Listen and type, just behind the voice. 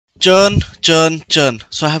Churn.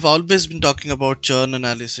 So I have always been talking about churn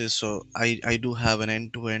analysis. So I do have an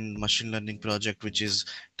end-to-end machine learning project which is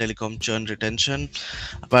telecom churn retention.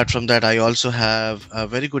 Apart from that, I also have a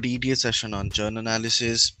very good EDA session on churn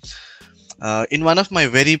analysis. In one of my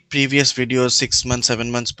very previous videos, 6 months, 7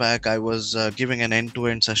 months back, I was giving an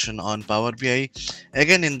end-to-end session on Power BI.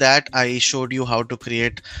 Again, in that, I showed you how to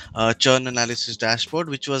create a churn analysis dashboard,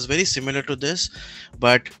 which was very similar to this.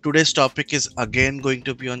 But today's topic is again going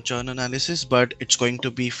to be on churn analysis, but it's going to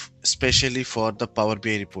be especially for the Power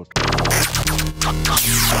BI report.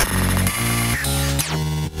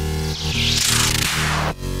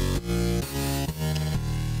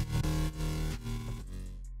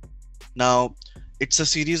 Now, it's a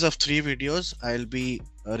series of 3 videos. I'll be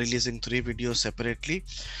releasing 3 videos separately,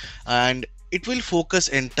 and it will focus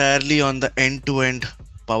entirely on the end-to-end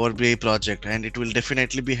Power BI project, and it will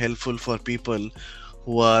definitely be helpful for people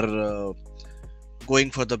who are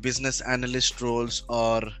going for the business analyst roles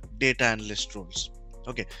or data analyst roles.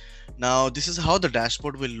 Okay, now this is how the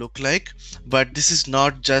dashboard will look like, but this is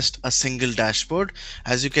not just a single dashboard.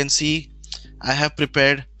 As you can see, I have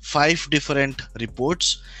prepared 5 different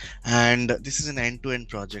reports, and this is an end-to-end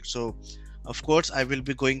project. So of course I will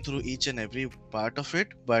be going through each and every part of it,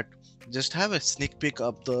 but just have a sneak peek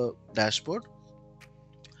of the dashboard.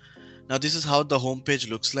 Now this is how the home page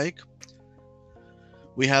looks like.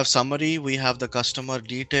 We have summary, we have the customer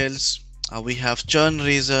details, we have churn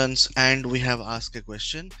reasons, and we have ask a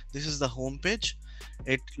question. This is the home page.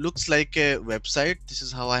 It looks like a website. This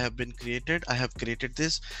is how I have been created. I have created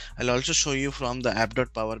this. I'll also show you from the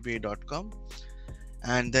app.powerbi.com,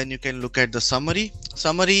 and then you can look at the summary.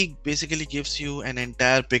 Summary basically gives you an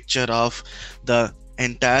entire picture of the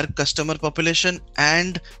entire customer population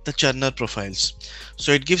and the churner profiles.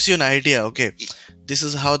 So it gives you an idea. Okay, this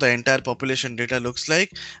is how the entire population data looks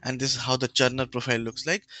like, and this is how the churner profile looks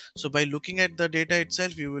like. So by looking at the data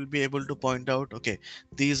itself, you will be able to point out, okay,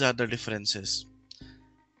 these are the differences.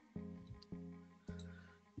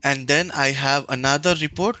 And then I have another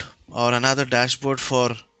report or another dashboard for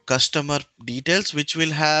customer details, which will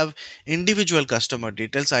have individual customer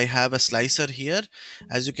details. I have a slicer here.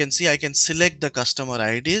 As you can see, I can select the customer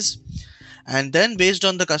IDs, and then based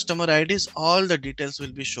on the customer IDs, all the details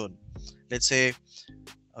will be shown. Let's say,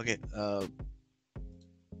 okay,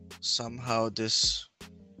 somehow this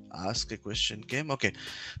ask a question came. Okay,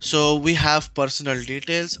 so we have personal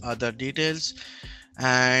details, other details,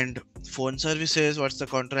 and phone services. What's the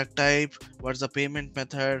contract type, what's the payment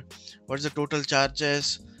method, what's the total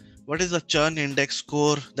charges, what is the churn index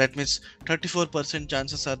score. That means 34%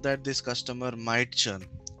 chances are that this customer might churn,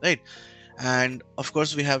 right? And of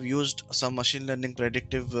course we have used some machine learning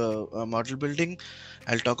predictive model building.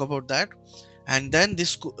 I'll talk about that. And then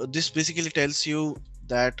this basically tells you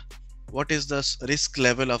that what is the risk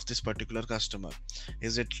level of this particular customer.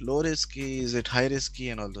 Is it low risky, is it high risky,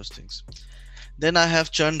 and all those things. Then I have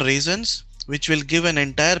churn reasons, which will give an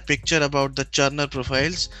entire picture about the churner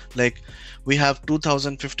profiles. Like we have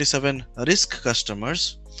 2057 risk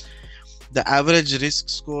customers. The average risk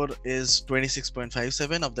score is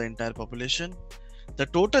 26.57 of the entire population. The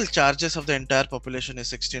total charges of the entire population is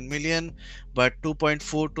 16 million, but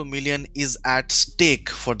 2.42 million is at stake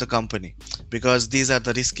for the company because these are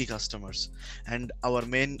the risky customers. And our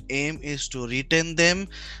main aim is to retain them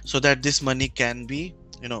so that this money can be,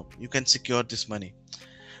 you can secure this money.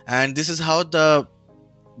 And this is how the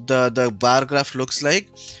bar graph looks like.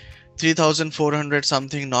 3,400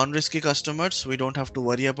 something non-risky customers, we don't have to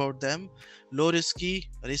worry about them. Low risky,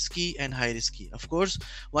 risky, and high risky. Of course,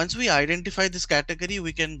 once we identify this category,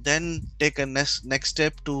 we can then take a next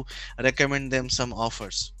step to recommend them some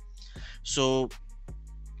offers. So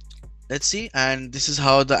let's see. And this is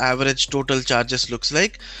how the average total charges looks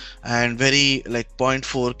like, and very like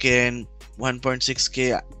 0.4k and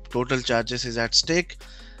 1.6k total charges is at stake.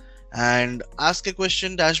 And ask a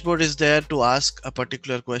question dashboard is there to ask a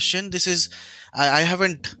particular question. This is I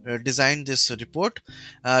haven't designed this report.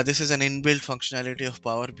 This is an inbuilt functionality of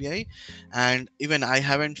Power BI, and even I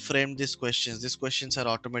haven't framed these questions. These questions are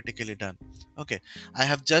automatically done. Okay, I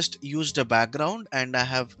have just used a background, and I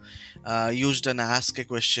have used an ask a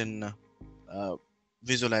question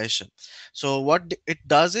visualization. So what it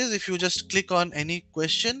does is, if you just click on any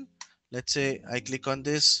question, let's say I click on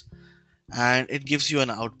this, and it gives you an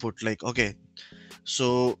output like, okay,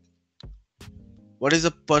 so what is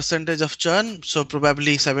the percentage of churn? So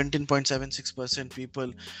probably 17.76%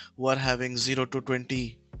 people who are having 0 to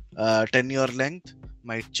 20 tenure length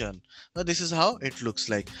might churn. Now this is how it looks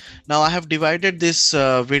like. Now I have divided this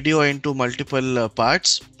video into multiple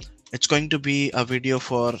parts. It's going to be a video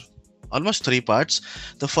for almost three parts.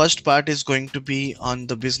 The first part is going to be on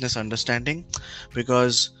the business understanding,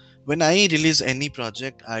 because when I release any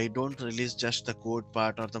project, I don't release just the code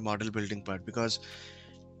part or the model building part, because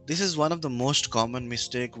this is one of the most common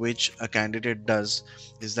mistake which a candidate does,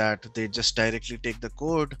 is that they just directly take the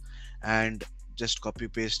code and just copy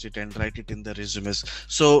paste it and write it in the resumes.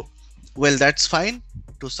 So well, that's fine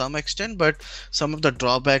to some extent, but some of the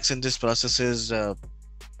drawbacks in this process is uh,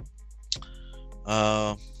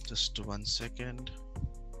 just 1 second,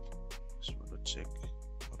 just want to check.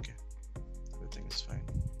 Okay, everything is fine.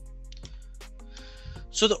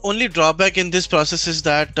 So the only drawback in this process is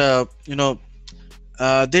that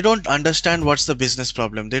they don't understand what's the business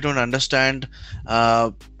problem. They don't understand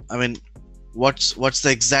I mean what's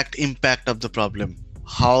the exact impact of the problem,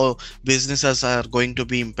 how businesses are going to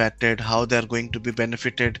be impacted, how they are going to be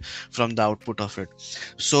benefited from the output of it.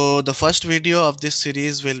 So the first video of this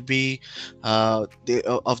series will be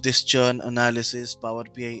of this churn analysis Power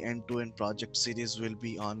BI end-to-end project series will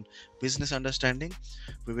be on business understanding.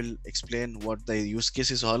 We will explain what the use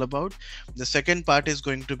case is all about. The second part is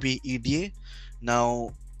going to be EDA.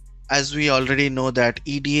 Now, as we already know that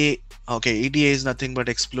EDA is nothing but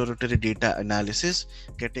exploratory data analysis,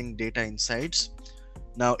 getting data insights.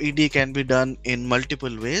 Now, EDA can be done in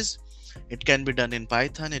multiple ways. It can be done in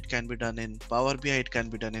Python, it can be done in Power BI, it can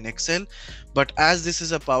be done in Excel. But as this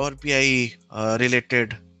is a Power BI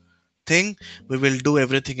related thing, we will do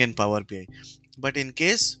everything in Power BI. But in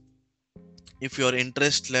case if your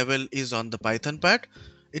interest level is on the Python part,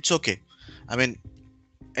 it's okay. I mean,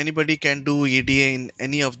 anybody can do EDA in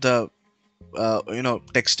any of the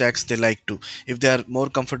tech stacks they like to. If they are more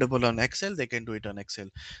comfortable on Excel, they can do it on Excel.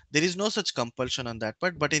 There is no such compulsion on that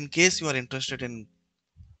part. But in case you are interested in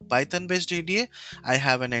Python based EDA, I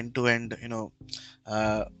have an end-to-end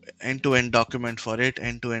end-to-end document for it,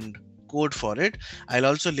 end-to-end code for it. I'll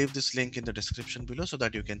also leave this link in the description below so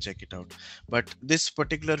that you can check it out. But this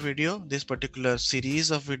particular video, this particular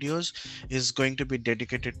series of videos is going to be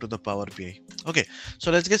dedicated to the Power BI. Okay,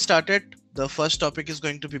 so let's get started. The first topic is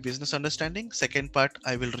going to be business understanding. Second part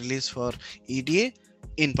I will release for EDA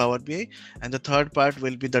in Power BI, and the third part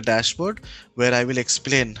will be the dashboard, where I will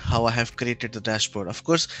explain how I have created the dashboard. Of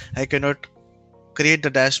course, I cannot create the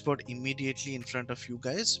dashboard immediately in front of you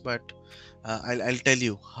guys, but I'll tell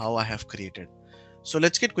you how I have created. So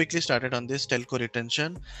let's get quickly started on this telco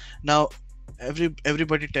retention. Now,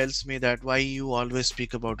 everybody tells me that why you always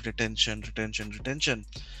speak about retention.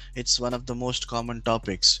 It's one of the most common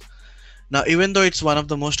topics. Now, even though it's one of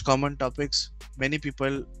the most common topics, many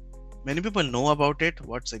people know about it,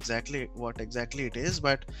 what exactly it is,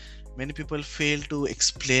 but many people fail to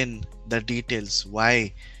explain the details,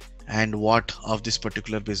 why and what of this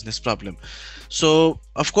particular business problem. So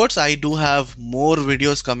of course I do have more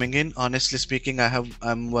videos coming in. Honestly speaking,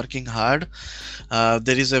 I'm working hard.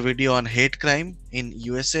 There is a video on hate crime in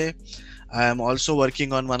USA. I am also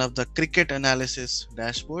working on one of the cricket analysis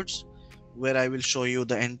dashboards, where I will show you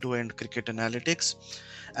the end-to-end cricket analytics,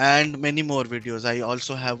 and many more videos. I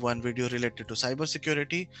also have one video related to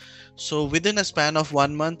cybersecurity. So within a span of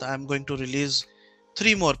 1 month, I'm going to release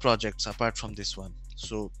 3 more projects apart from this one.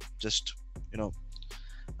 So just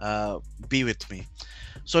be with me.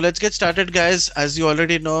 So let's get started, guys. As you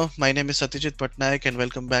already know, my name is Satyajit Pattnaik and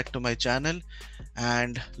welcome back to my channel.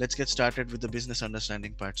 And let's get started with the business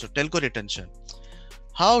understanding part. So telco retention,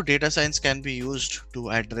 how data science can be used to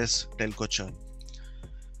address telco churn.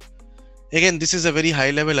 Again, this is a very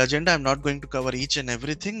high level agenda. I'm not going to cover each and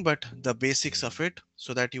everything, but the basics of it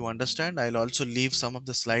so that you understand. I'll also leave some of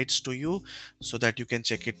the slides to you so that you can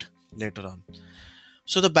check it later on.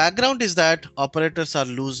 So the background is that operators are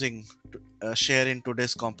losing share in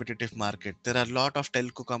today's competitive market. There are a lot of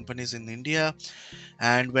telco companies in India,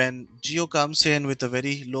 and when Jio comes in with a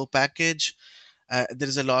very low package, there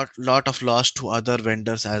is a lot of loss to other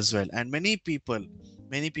vendors as well. And many people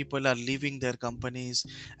are leaving their companies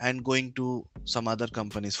and going to some other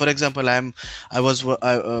companies. For example,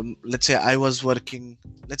 let's say I was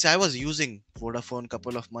using Vodafone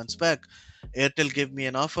couple of months back. Airtel gave me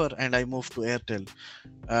an offer and I moved to Airtel.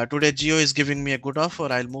 Today Jio is giving me a good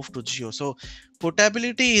offer, I'll move to Jio. So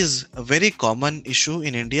portability is a very common issue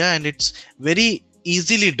in India, and it's very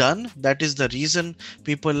easily done. That is the reason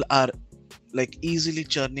people are like easily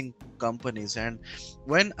churning companies. And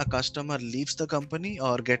when a customer leaves the company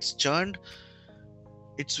or gets churned,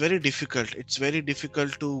 it's very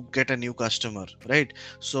difficult to get a new customer, right?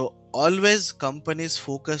 So always companies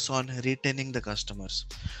focus on retaining the customers.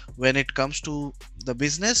 When it comes to the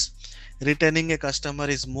business, retaining a customer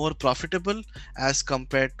is more profitable as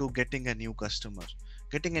compared to getting a new customer.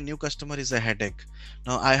 Getting a new customer is a headache.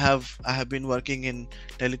 Now I have been working in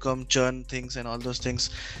telecom churn things and all those things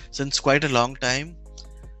since quite a long time.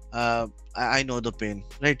 I know the pain,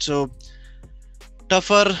 right? So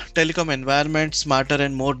tougher telecom environment, smarter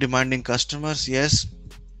and more demanding customers, yes.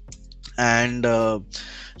 And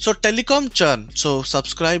so telecom churn, so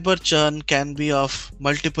subscriber churn can be of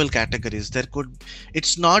multiple categories. There could,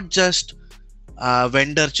 it's not just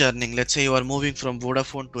vendor churning. Let's say you are moving from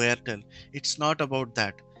Vodafone to Airtel. It's not about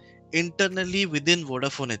that. Internally within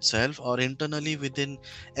Vodafone itself, or internally within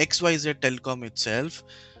XYZ Telecom itself,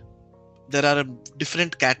 there are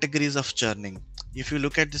different categories of churning. If you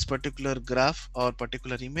look at this particular graph or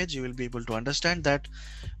particular image, you will be able to understand that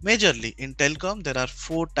majorly in telecom there are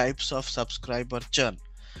four types of subscriber churn.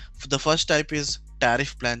 The first type is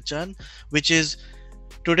tariff plan churn, which is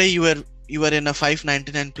today you are in a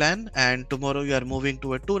 599 plan and tomorrow you are moving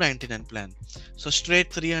to a 299 plan. So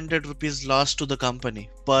straight 300 rupees loss to the company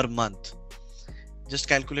per month. Just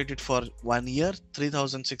calculate it for 1 year,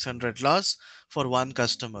 3600 loss for one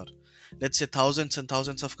customer. Let's say thousands and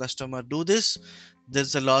thousands of customers do this,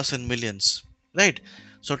 there's a loss in millions, right?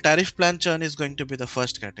 So tariff plan churn is going to be the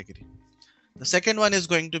first category. The second one is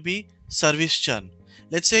going to be service churn.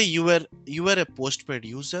 Let's say you were a postpaid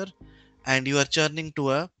user and you are churning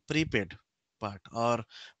to a prepaid part, or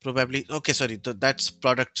probably, okay, sorry, that's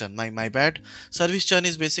product churn, my bad. Service churn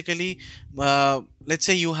is basically, let's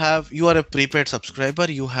say you are a prepaid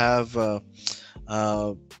subscriber, you have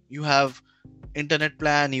internet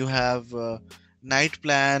plan, you have night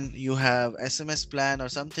plan, you have SMS plan or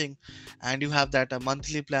something, and you have that a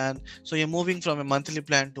monthly plan. So you're moving from a monthly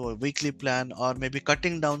plan to a weekly plan, or maybe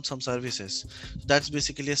cutting down some services. So that's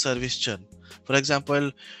basically a service churn. For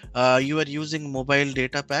example, you are using mobile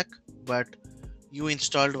data pack, but you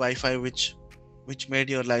installed Wi-Fi, which made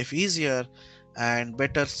your life easier and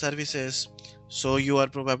better services. So you are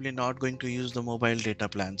probably not going to use the mobile data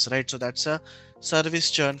plans, right? So that's a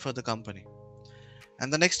service churn for the company.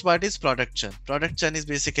 And the next part is product churn. Product churn is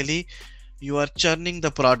basically you are churning the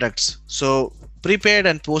products. So prepaid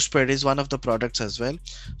and postpaid is one of the products as well.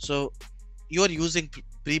 So you are using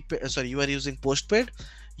you are using postpaid,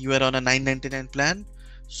 you are on a 999 plan.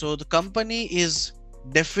 So the company is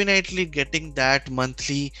definitely getting that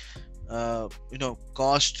monthly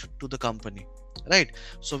cost to the company, right?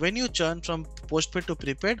 So when you churn from postpaid to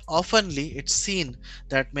prepaid, oftenly it's seen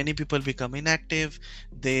that many people become inactive,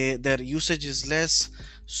 their usage is less.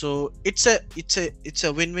 So it's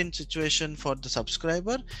a win-win situation for the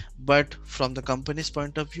subscriber, but from the company's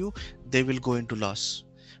point of view, they will go into loss,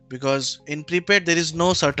 because in prepaid there is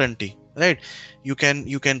no certainty, right? You can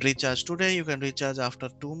recharge today, you can recharge after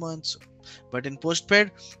 2 months, but in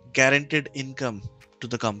postpaid, guaranteed income to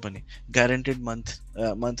the company, guaranteed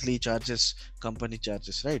monthly charges, company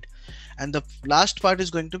charges, right? And the last part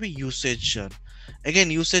is going to be usage churn.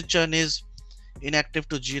 Again, usage churn is inactive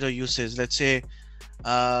to zero usage. Let's say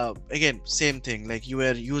again, same thing, like you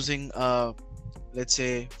were using let's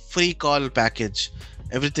say free call package,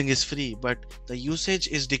 everything is free, but the usage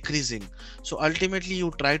is decreasing. So ultimately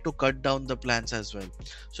you try to cut down the plans as well.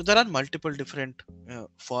 So there are multiple different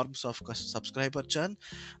forms of subscriber churn.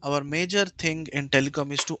 Our major thing in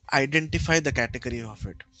telecom is to identify the category of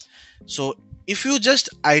it. So if you just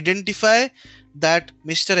identify that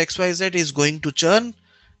Mr. XYZ is going to churn,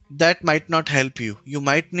 that might not help you. You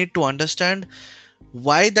might need to understand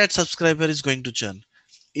why that subscriber is going to churn.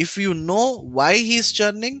 If you know why he is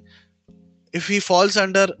churning, if he falls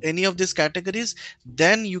under any of these categories,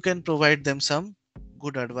 then you can provide them some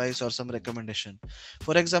good advice or some recommendation.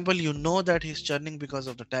 For example, you know that he's churning because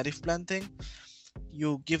of the tariff plan thing,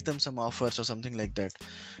 you give them some offers or something like that.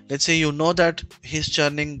 Let's say you know that he's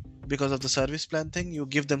churning because of the service plan thing, you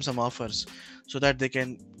give them some offers so that they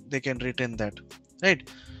can retain that, right?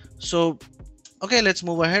 So okay, let's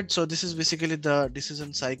move ahead. So this is basically the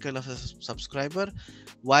decision cycle of a subscriber.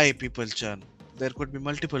 Why people churn? There could be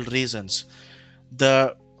multiple reasons.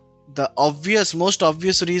 The most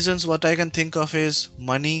obvious reasons what I can think of is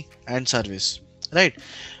money and service, right?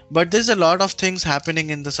 But there's a lot of things happening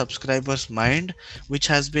in the subscriber's mind which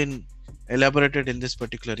has been elaborated in this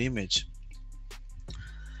particular image.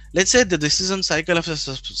 Let's say the decision cycle of a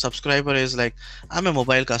subscriber is like, I'm a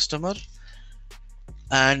mobile customer,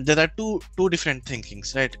 and there are two different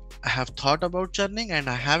thinkings, right? I have thought about churning and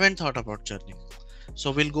I haven't thought about churning.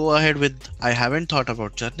 So we'll go ahead with I haven't thought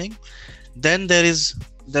about churning. Then there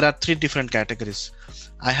are three different categories.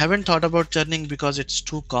 I haven't thought about churning because it's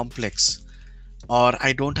too complex, or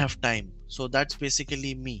I don't have time. So that's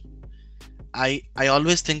basically me. I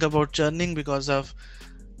always think about churning because of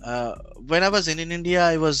when I was in India,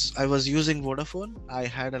 I was using Vodafone. I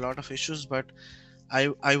had a lot of issues, but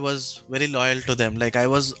I was very loyal to them. Like I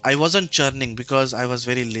wasn't churning because I was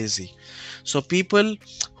very lazy. So people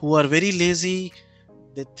who are very lazy,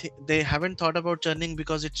 they haven't thought about churning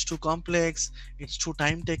because it's too complex, it's too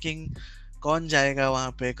time taking. कौन जाएगा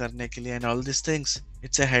वहां पे करने के लिए and all these things.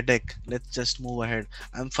 It's a headache. Let's just move ahead.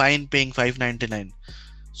 I'm fine paying 599.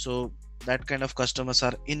 So that kind of customers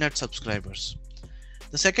are inert subscribers.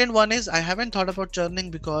 The second one is I haven't thought about churning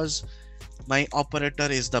because my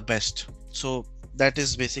operator is the best. So that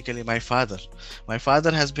is basically my father. My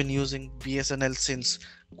father has been using BSNL since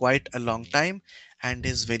quite a long time and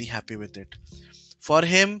is very happy with it. For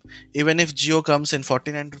him, even if Jio comes in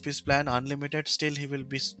 49 rupees plan unlimited, still he will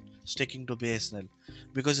be sticking to BSNL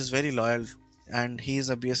because he's very loyal and he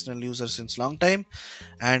is a BSNL user since long time,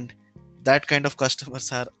 and that kind of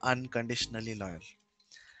customers are unconditionally loyal.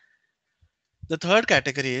 The third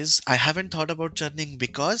category is I haven't thought about churning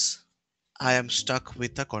because I am stuck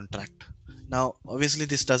with a contract. Now, obviously,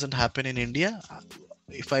 this doesn't happen in India,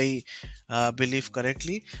 if I believe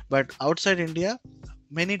correctly, but outside India,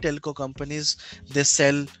 many telco companies, they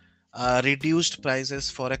sell reduced prices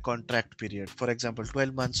for a contract period. For example,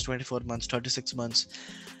 12 months, 24 months, 36 months.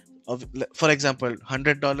 For example,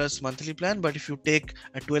 $100 monthly plan, but if you take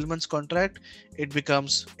a 12 months contract, it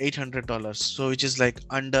becomes $800. So which is like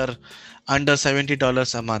under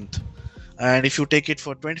 $70 a month. And if you take it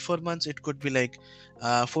for 24 months, it could be like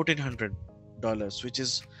 $1,400, which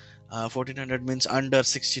is 1400 means under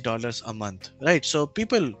 $60 a month, right? So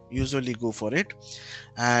people usually go for it,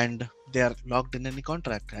 and they are locked in any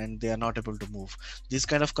contract and they are not able to move. These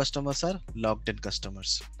kind of customers are locked in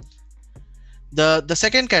customers. The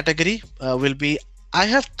second category will be I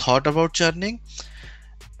have thought about churning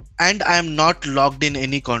and I am not locked in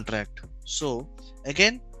any contract. So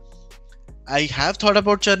again, I have thought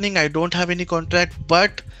about churning, I don't have any contract,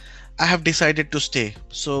 but I have decided to stay.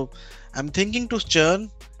 So I'm thinking to churn.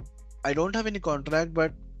 I don't have any contract,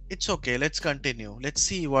 but it's okay. Let's continue. Let's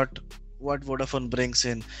see what Vodafone brings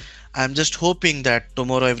in. I'm just hoping that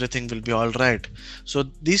tomorrow everything will be all right. So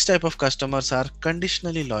these type of customers are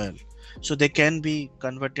conditionally loyal. So they can be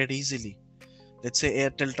converted easily. Let's say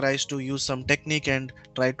Airtel tries to use some technique and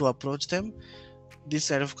try to approach them. This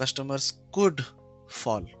type of customers could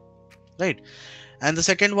fall, right? And the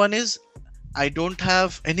second one is I don't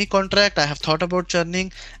have any contract. I have thought about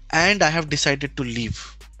churning and I have decided to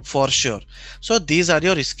leave for sure. So these are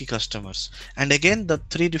your risky customers. And again, the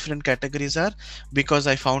three different categories are because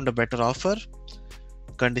I found a better offer,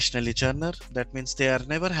 conditionally churner. That means they are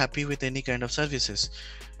never happy with any kind of services.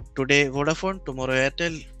 Today Vodafone, tomorrow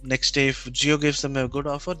Airtel, next day if Jio gives them a good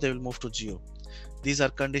offer, they will move to Jio. These are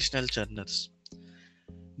conditional churners.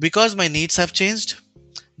 Because my needs have changed,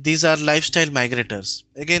 these are lifestyle migrators.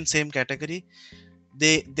 Again, same category.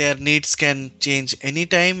 Their needs can change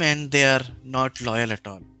anytime and they are not loyal at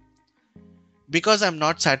all. Because I'm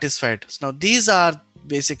not satisfied. Now these are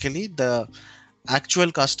basically the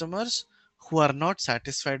actual customers who are not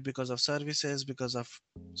satisfied because of services, because of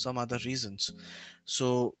some other reasons.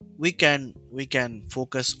 So we can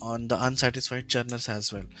focus on the unsatisfied churners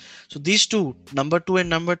as well. So these two, number 2 and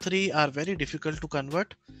number 3, are very difficult to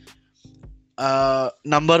convert.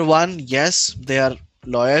 Number 1, yes, they are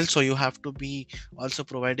loyal, so you have to be also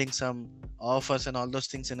providing some offers and all those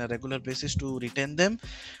things in a regular basis to retain them.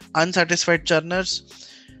 Unsatisfied churners,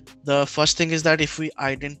 the first thing is that if we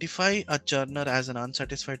identify a churner as an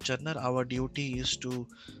unsatisfied churner, our duty is to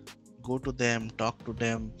go to them, talk to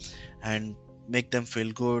them, and make them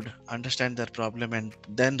feel good, understand their problem, and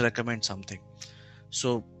then recommend something.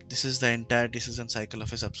 So this is the entire decision cycle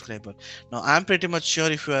of a subscriber. Now I'm pretty much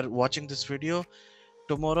sure if you are watching this video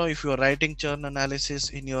tomorrow, if you are writing churn analysis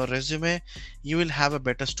in your resume, you will have a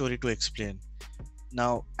better story to explain.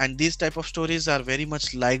 Now, and these type of stories are very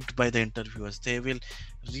much liked by the interviewers. They will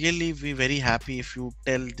really be very happy if you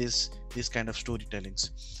tell this kind of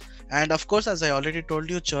storytellings. And of course, as I already told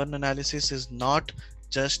you, churn analysis is not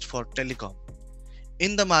just for telecom.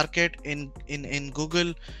 In the market, in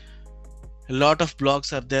Google, a lot of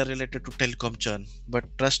blogs are there related to telecom churn. But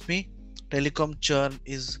trust me, telecom churn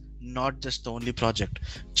is not just the only project.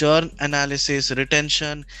 Churn analysis,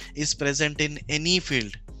 retention is present in any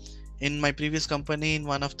field. In my previous company, in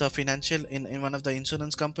one of the financial, in one of the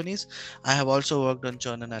insurance companies, I have also worked on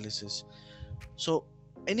churn analysis. So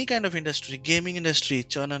any kind of industry, gaming industry,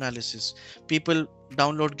 churn analysis. People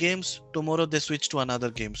download games, tomorrow they switch to another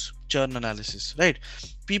games, churn analysis, right?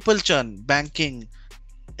 People churn, banking,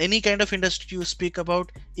 any kind of industry you speak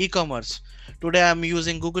about, e-commerce. Today I'm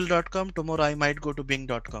using google.com, tomorrow I might go to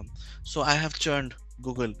bing.com. So I have churned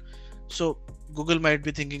Google. So Google might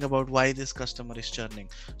be thinking about why this customer is churning.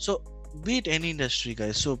 So be it any industry,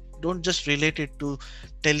 guys. So don't just relate it to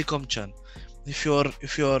telecom churn. If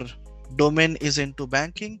your domain is into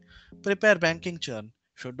banking, prepare banking churn.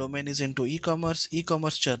 If your domain is into e-commerce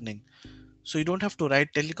churning. So you don't have to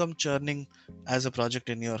write telecom churning as a project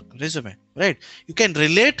in your resume, right? You can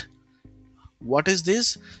relate what is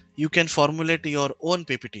this, you can formulate your own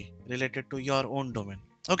PPT related to your own domain.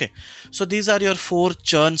 Okay, so these are your 4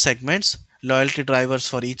 churn segments, loyalty drivers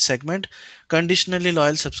for each segment: conditionally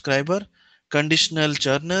loyal subscriber, conditional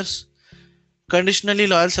churners. Conditionally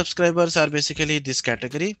loyal subscribers are basically this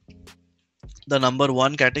category, the number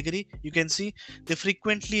 1 category. You can see they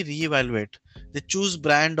frequently reevaluate, they choose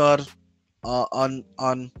brand or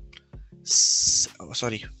on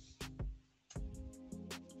sorry,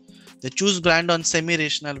 they choose brand on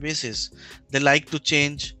semi-rational basis. They like to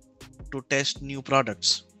change to test new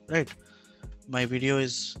products, right? My video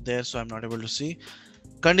is there, so I'm not able to see.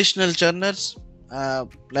 Conditional churners,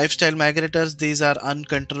 lifestyle migrators. These are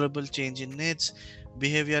uncontrollable change in needs,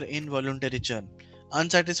 behavior, involuntary churn.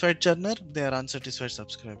 Unsatisfied churner, they are unsatisfied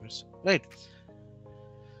subscribers, right?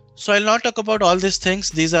 So I'll not talk about all these things.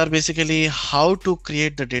 These are basically how to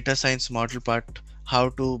create the data science model part, how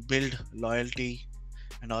to build loyalty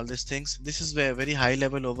and all these things. This is a very high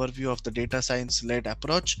level overview of the data science led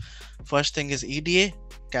approach. First thing is EDA,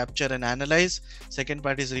 capture and analyze. Second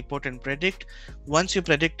part is report and predict. Once you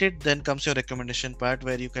predict it, then comes your recommendation part,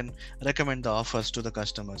 where you can recommend the offers to the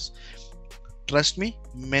customers. Trust me,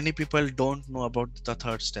 many people don't know about the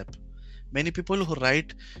third step. Many people who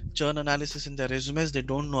write churn analysis in their resumes, they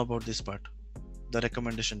don't know about this part, the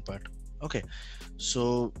recommendation part. Okay,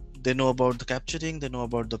 so they know about the capturing, they know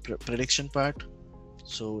about the prediction part.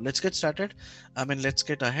 So let's get started. Let's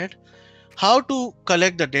get ahead. How to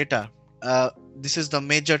collect the data. This is the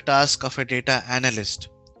major task of a data analyst.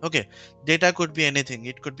 Okay, data could be anything.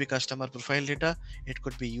 It could be customer profile data, it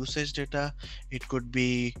could be usage data, it could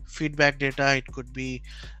be feedback data, it could be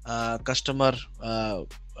customer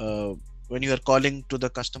when you are calling to the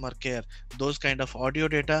customer care, those kind of audio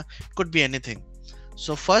data. It could be anything.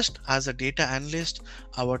 So first, as a data analyst,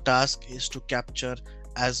 our task is to capture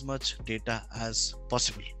as much data as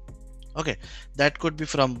possible. Okay, that could be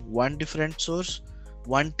from one different source,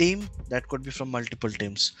 one team, that could be from multiple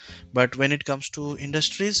teams. But when it comes to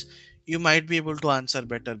industries, you might be able to answer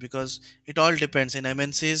better, because it all depends. In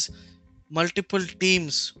MNCs, multiple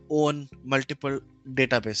teams own multiple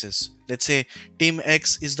databases. Let's say team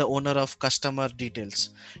X is the owner of customer details,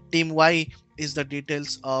 team Y is the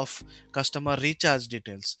details of customer recharge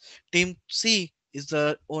details, team C is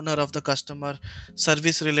the owner of the customer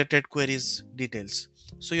service related queries details.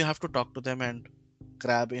 So you have to talk to them and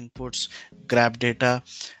grab inputs, grab data,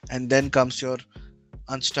 and then comes your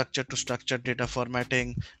unstructured to structured data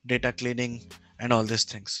formatting, data cleaning, and all these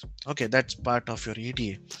things. Okay, that's part of your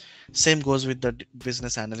EDA. Same goes with the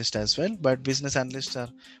business analyst as well, but business analysts are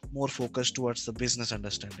more focused towards the business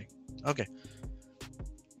understanding. Okay,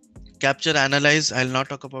 capture, analyze, I'll not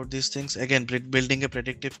talk about these things. Again, building a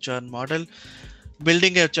predictive churn model.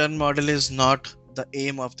 Building a churn model is not the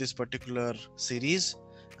aim of this particular series.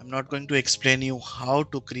 I'm not going to explain you how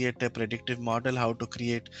to create a predictive model, how to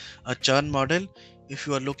create a churn model. If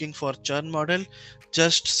you are looking for churn model,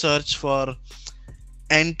 just search for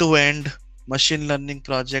end-to-end machine learning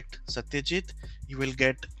project Satyajit. You will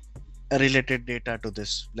get a related data to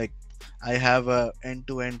this. Like, I have a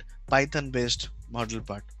end-to-end Python based model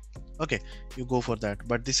part. Okay, you go for that.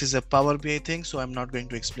 But this is a Power BI thing, so I'm not going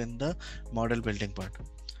to explain the model building part.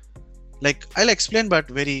 Like, I'll explain, but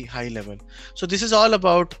very high level. So this is all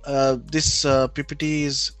about this PPT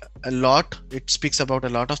is a lot. It speaks about a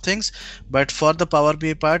lot of things, but for the Power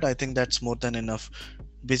BI part, I think that's more than enough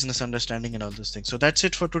business understanding and all those things. So that's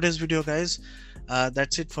it for today's video, guys.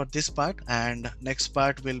 That's it for this part, and next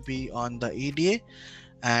part will be on the EDA,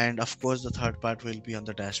 and of course the third part will be on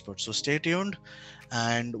the dashboard. So stay tuned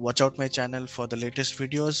and watch out my channel for the latest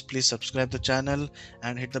videos. Please subscribe the channel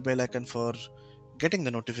and hit the bell icon for getting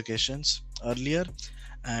the notifications earlier,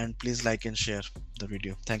 and please like and share the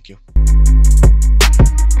video. Thank you.